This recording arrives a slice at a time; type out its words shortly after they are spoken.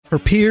Her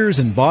peers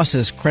and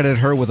bosses credit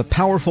her with a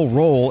powerful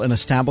role in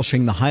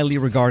establishing the highly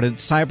regarded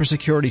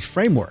cybersecurity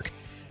framework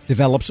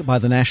developed by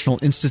the National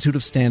Institute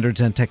of Standards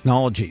and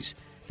Technologies.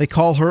 They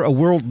call her a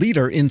world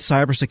leader in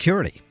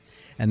cybersecurity.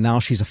 And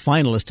now she's a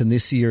finalist in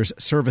this year's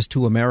Service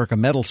to America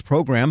Medals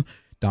program.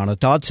 Donna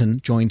Dodson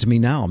joins me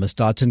now. Ms.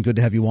 Dodson, good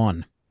to have you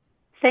on.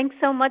 Thanks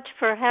so much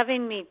for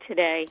having me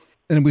today.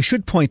 And we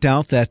should point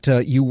out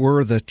that you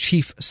were the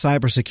chief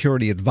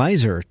cybersecurity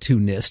advisor to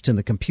NIST in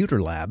the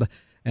computer lab.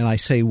 And I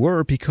say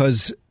were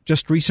because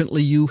just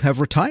recently you have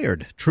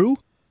retired, true?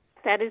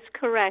 That is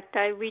correct.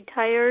 I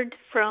retired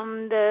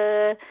from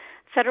the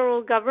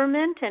federal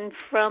government and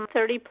from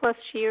 30-plus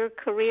year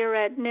career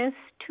at NIST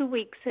 2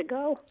 weeks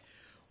ago.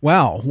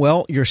 Wow.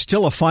 Well, you're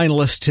still a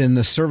finalist in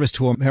the Service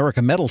to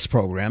America Medals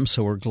program,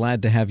 so we're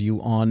glad to have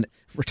you on.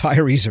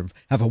 Retirees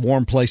have a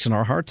warm place in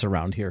our hearts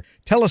around here.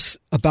 Tell us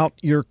about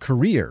your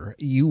career.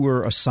 You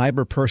were a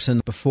cyber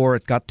person before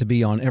it got to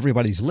be on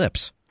everybody's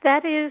lips.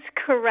 That is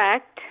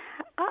correct.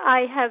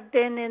 I have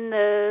been in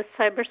the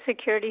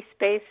cybersecurity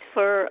space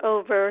for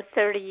over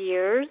 30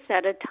 years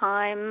at a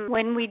time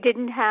when we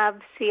didn't have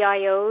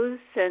CIOs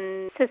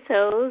and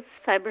CISOs.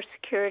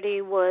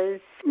 Cybersecurity was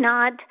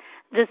not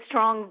the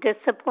strong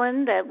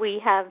discipline that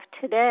we have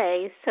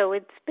today. So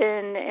it's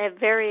been a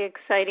very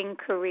exciting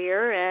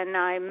career, and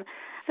I'm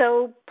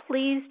so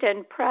pleased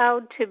and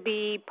proud to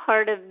be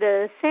part of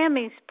the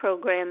SAMIS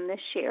program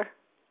this year.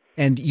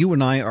 And you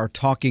and I are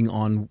talking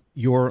on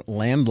your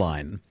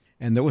landline.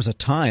 And there was a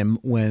time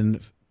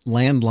when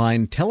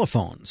landline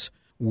telephones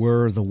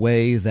were the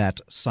way that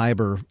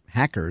cyber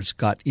hackers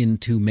got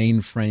into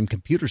mainframe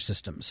computer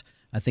systems.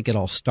 I think it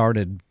all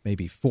started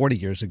maybe 40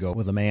 years ago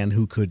with a man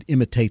who could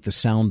imitate the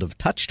sound of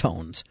touch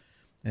tones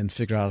and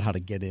figure out how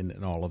to get in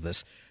and all of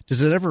this.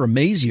 Does it ever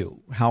amaze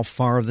you how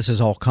far this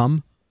has all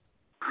come?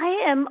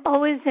 I am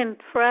always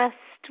impressed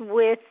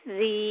with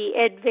the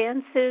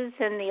advances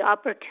and the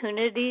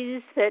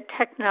opportunities that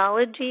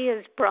technology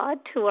has brought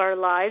to our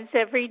lives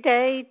every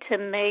day to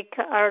make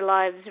our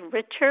lives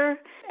richer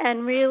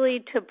and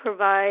really to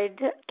provide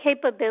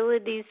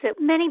capabilities that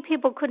many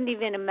people couldn't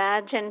even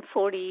imagine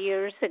 40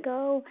 years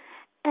ago.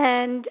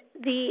 And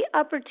the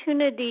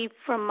opportunity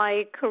from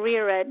my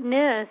career at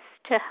NIST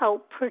to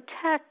help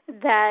protect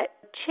that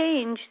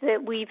change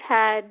that we've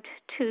had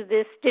to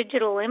this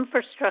digital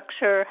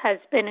infrastructure has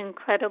been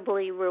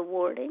incredibly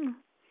rewarding.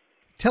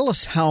 Tell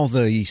us how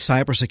the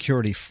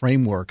cybersecurity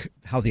framework,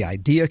 how the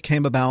idea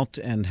came about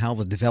and how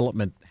the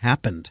development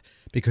happened,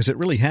 because it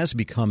really has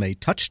become a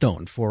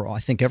touchstone for, I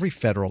think, every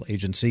federal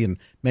agency and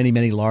many,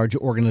 many large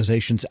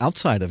organizations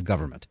outside of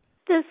government.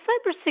 The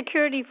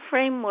cybersecurity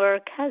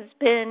framework has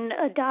been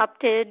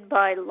adopted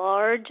by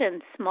large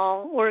and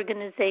small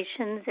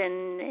organizations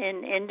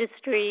in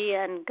industry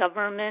and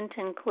government,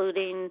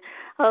 including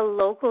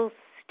local,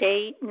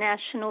 state,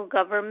 national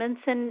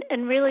governments, and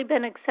really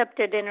been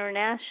accepted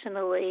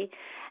internationally.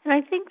 And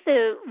I think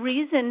the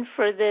reason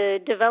for the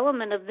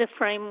development of the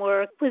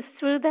framework was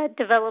through that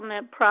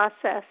development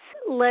process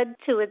led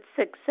to its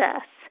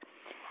success.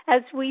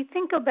 As we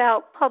think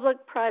about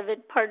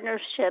public-private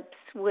partnerships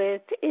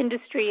with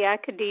industry,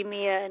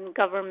 academia, and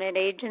government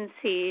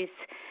agencies,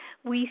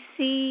 we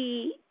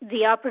see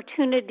the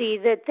opportunity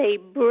that they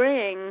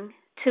bring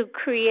to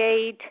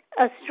create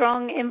a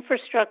strong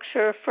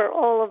infrastructure for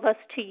all of us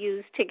to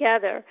use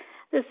together.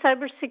 The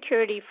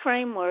cybersecurity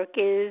framework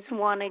is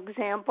one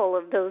example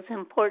of those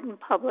important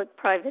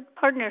public-private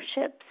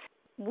partnerships.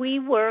 We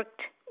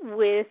worked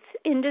with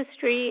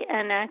industry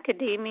and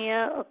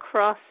academia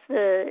across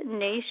the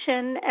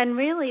nation and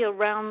really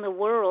around the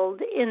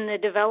world in the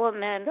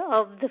development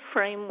of the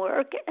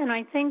framework. And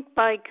I think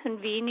by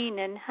convening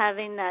and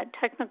having that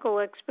technical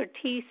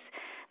expertise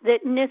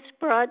that NIST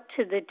brought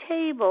to the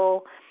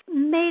table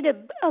made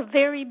a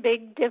very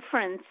big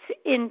difference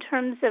in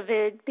terms of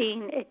it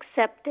being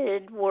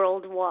accepted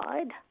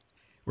worldwide.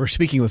 We're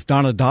speaking with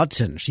Donna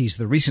Dodson. She's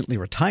the recently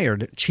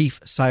retired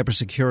Chief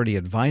Cybersecurity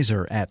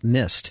Advisor at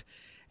NIST.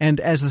 And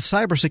as the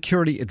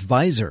cybersecurity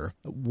advisor,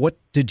 what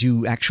did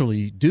you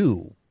actually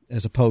do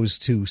as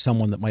opposed to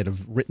someone that might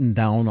have written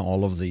down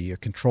all of the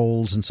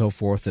controls and so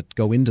forth that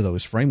go into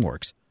those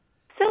frameworks?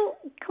 So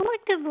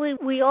collectively,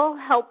 we all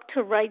help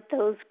to write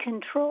those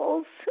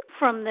controls,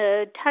 from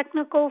the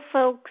technical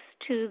folks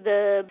to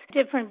the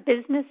different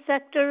business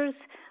sectors.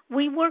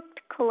 We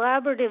worked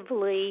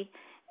collaboratively,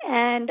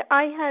 and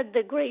I had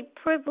the great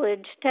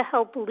privilege to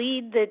help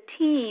lead the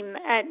team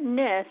at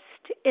NIST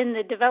in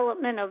the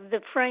development of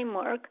the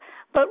framework.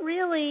 But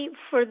really,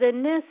 for the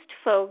NIST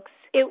folks,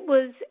 it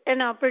was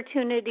an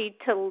opportunity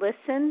to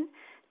listen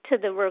to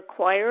the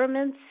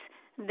requirements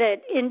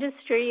that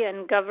industry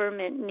and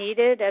government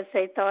needed as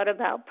they thought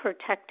about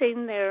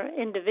protecting their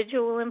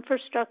individual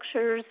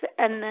infrastructures,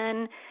 and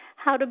then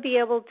how to be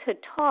able to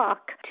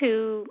talk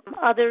to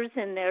others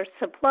in their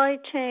supply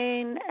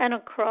chain and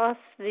across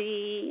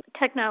the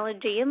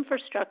technology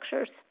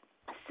infrastructures.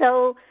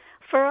 So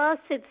for us,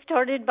 it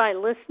started by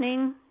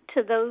listening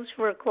to those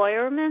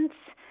requirements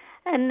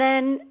and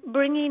then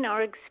bringing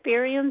our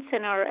experience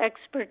and our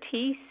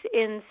expertise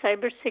in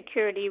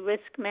cybersecurity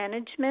risk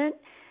management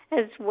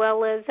as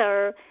well as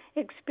our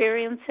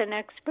experience and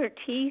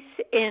expertise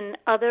in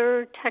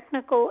other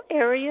technical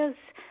areas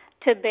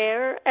to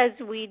bear as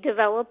we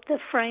develop the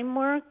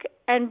framework,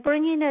 and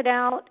bringing it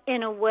out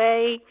in a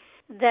way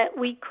that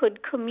we could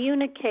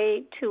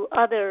communicate to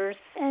others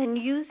and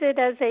use it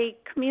as a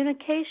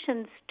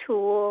communications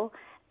tool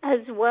as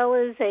well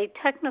as a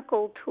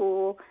technical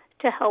tool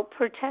to help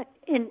protect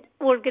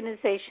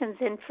organizations'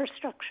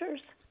 infrastructures.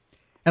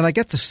 And I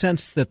get the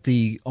sense that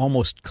the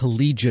almost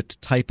collegiate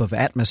type of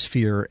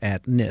atmosphere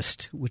at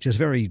NIST, which is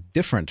very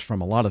different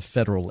from a lot of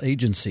federal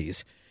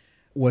agencies,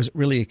 was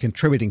really a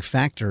contributing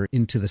factor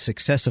into the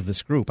success of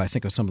this group. I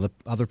think of some of the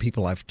other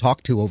people I've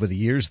talked to over the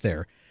years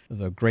there,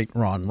 the great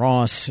Ron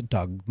Ross,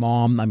 Doug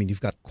Maum. I mean, you've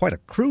got quite a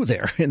crew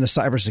there in the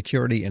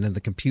cybersecurity and in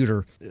the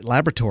computer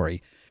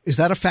laboratory. Is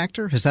that a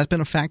factor? Has that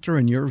been a factor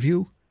in your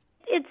view?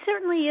 It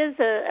certainly is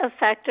a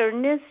factor.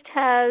 NIST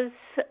has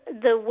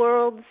the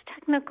world's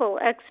technical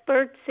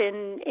experts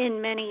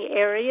in many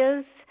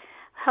areas.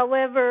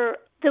 However,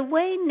 the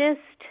way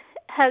NIST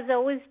has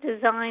always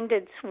designed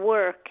its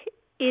work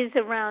is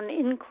around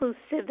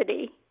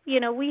inclusivity. You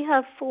know, we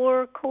have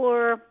 4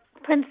 core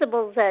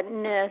principles at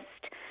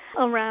NIST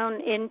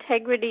around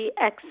integrity,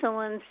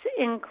 excellence,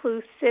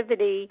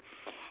 inclusivity.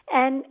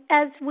 And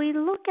as we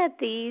look at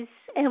these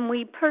and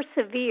we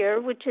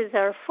persevere, which is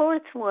our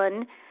 4th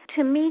one,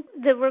 to meet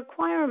the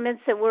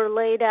requirements that were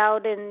laid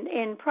out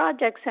in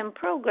projects and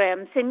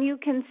programs, and you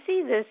can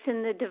see this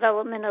in the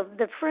development of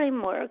the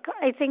framework.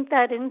 I think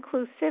that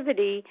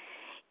inclusivity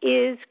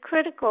is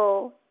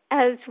critical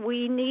as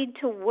we need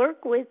to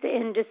work with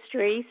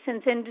industry,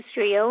 since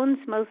industry owns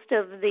most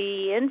of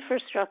the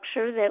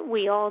infrastructure that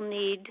we all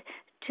need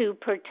to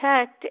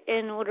protect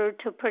in order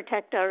to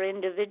protect our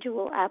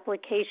individual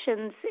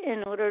applications,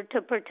 in order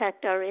to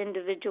protect our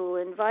individual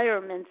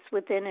environments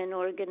within an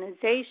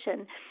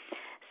organization.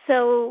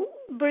 So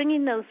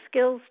bringing those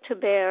skills to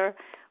bear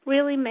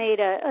really made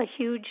a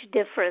huge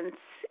difference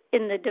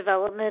in the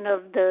development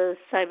of the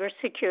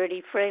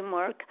cybersecurity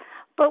framework.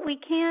 But we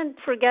can't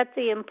forget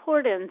the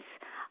importance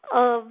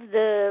of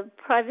the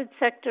private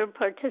sector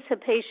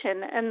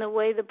participation and the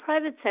way the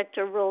private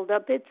sector rolled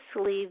up its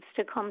sleeves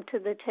to come to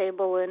the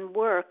table and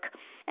work.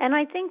 And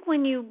I think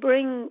when you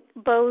bring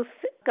both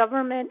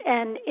government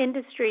and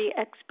industry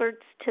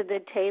experts to the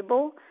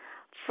table,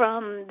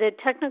 from the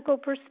technical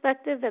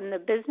perspective and the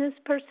business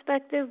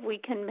perspective, we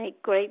can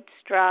make great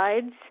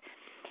strides.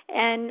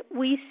 And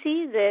we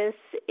see this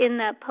in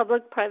that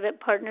public-private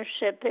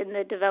partnership in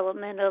the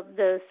development of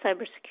the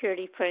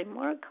cybersecurity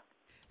framework.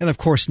 And of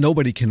course,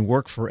 nobody can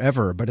work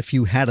forever, but if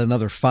you had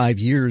another 5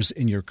 years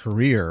in your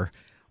career,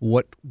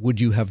 what would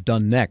you have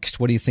done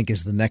next? What do you think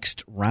is the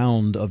next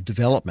round of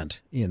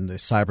development in the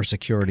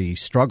cybersecurity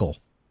struggle?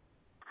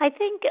 I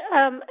think,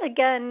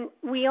 again,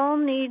 we all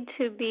need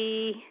to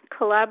be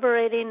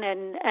collaborating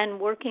and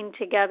working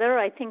together.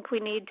 I think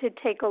we need to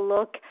take a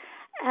look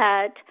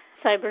at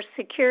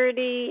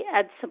cybersecurity,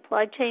 at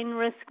supply chain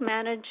risk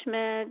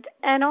management,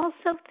 and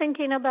also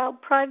thinking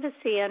about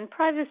privacy and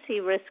privacy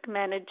risk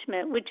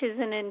management, which is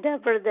an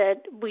endeavor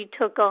that we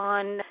took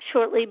on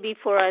shortly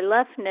before I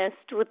left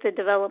NIST with the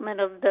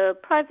development of the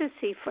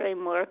privacy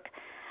framework.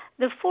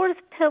 The 4th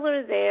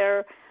pillar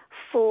there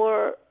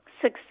for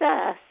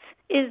success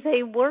is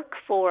a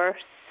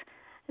workforce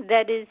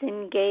that is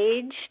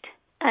engaged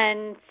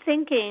and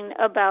thinking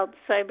about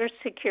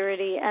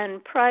cybersecurity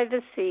and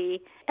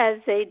privacy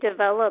as they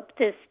develop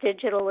this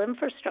digital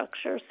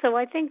infrastructure. So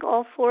I think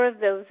all 4 of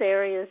those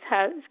areas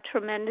have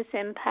tremendous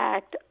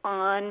impact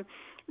on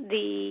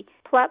the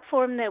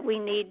platform that we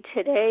need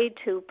today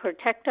to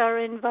protect our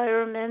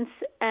environments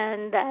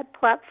and that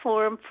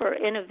platform for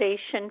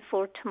innovation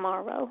for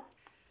tomorrow.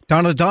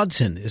 Donna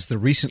Dodson is the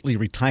recently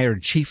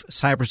retired Chief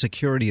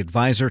Cybersecurity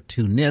Advisor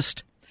to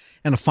NIST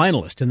and a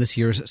finalist in this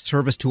year's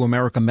Service to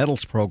America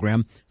Medals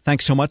program.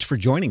 Thanks so much for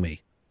joining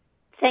me.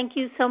 Thank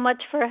you so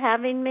much for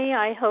having me.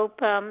 I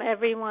hope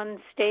everyone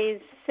stays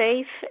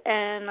safe,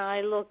 and I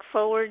look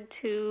forward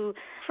to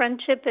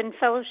friendship and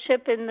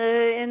fellowship in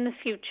the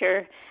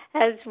future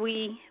as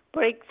we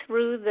break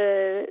through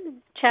the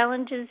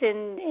challenges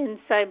in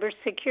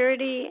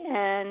cybersecurity,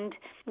 and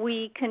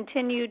we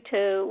continue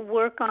to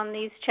work on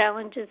these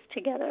challenges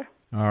together.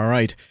 All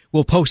right.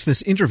 We'll post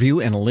this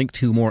interview and a link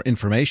to more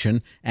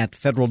information at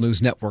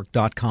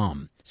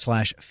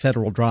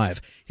federalnewsnetwork.com/Federal Drive.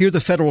 Hear the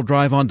Federal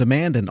Drive on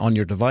demand and on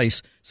your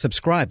device.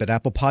 Subscribe at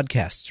Apple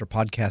Podcasts or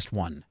Podcast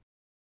One.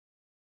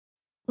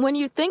 When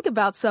you think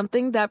about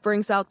something that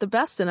brings out the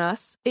best in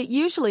us, it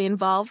usually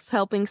involves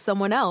helping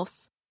someone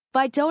else.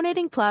 By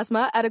donating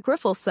plasma at a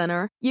Grifols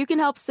Center, you can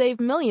help save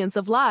millions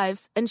of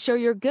lives and show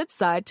your good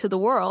side to the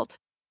world.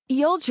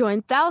 You'll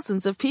join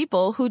thousands of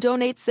people who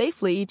donate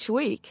safely each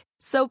week,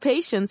 so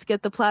patients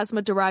get the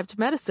plasma-derived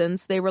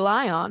medicines they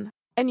rely on.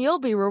 And you'll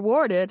be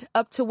rewarded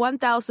up to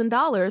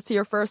 $1,000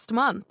 your first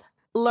month.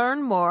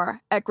 Learn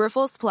more at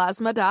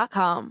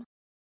GrifolsPlasma.com.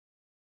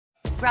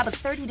 Grab a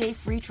 30-day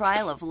free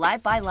trial of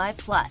Live by Live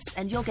Plus,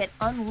 and you'll get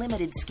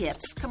unlimited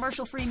skips,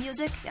 commercial-free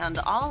music, and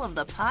all of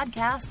the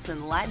podcasts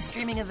and live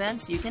streaming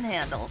events you can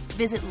handle.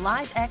 Visit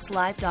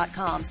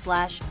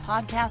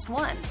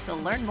livexlive.com/podcast1 to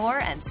learn more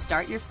and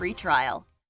start your free trial.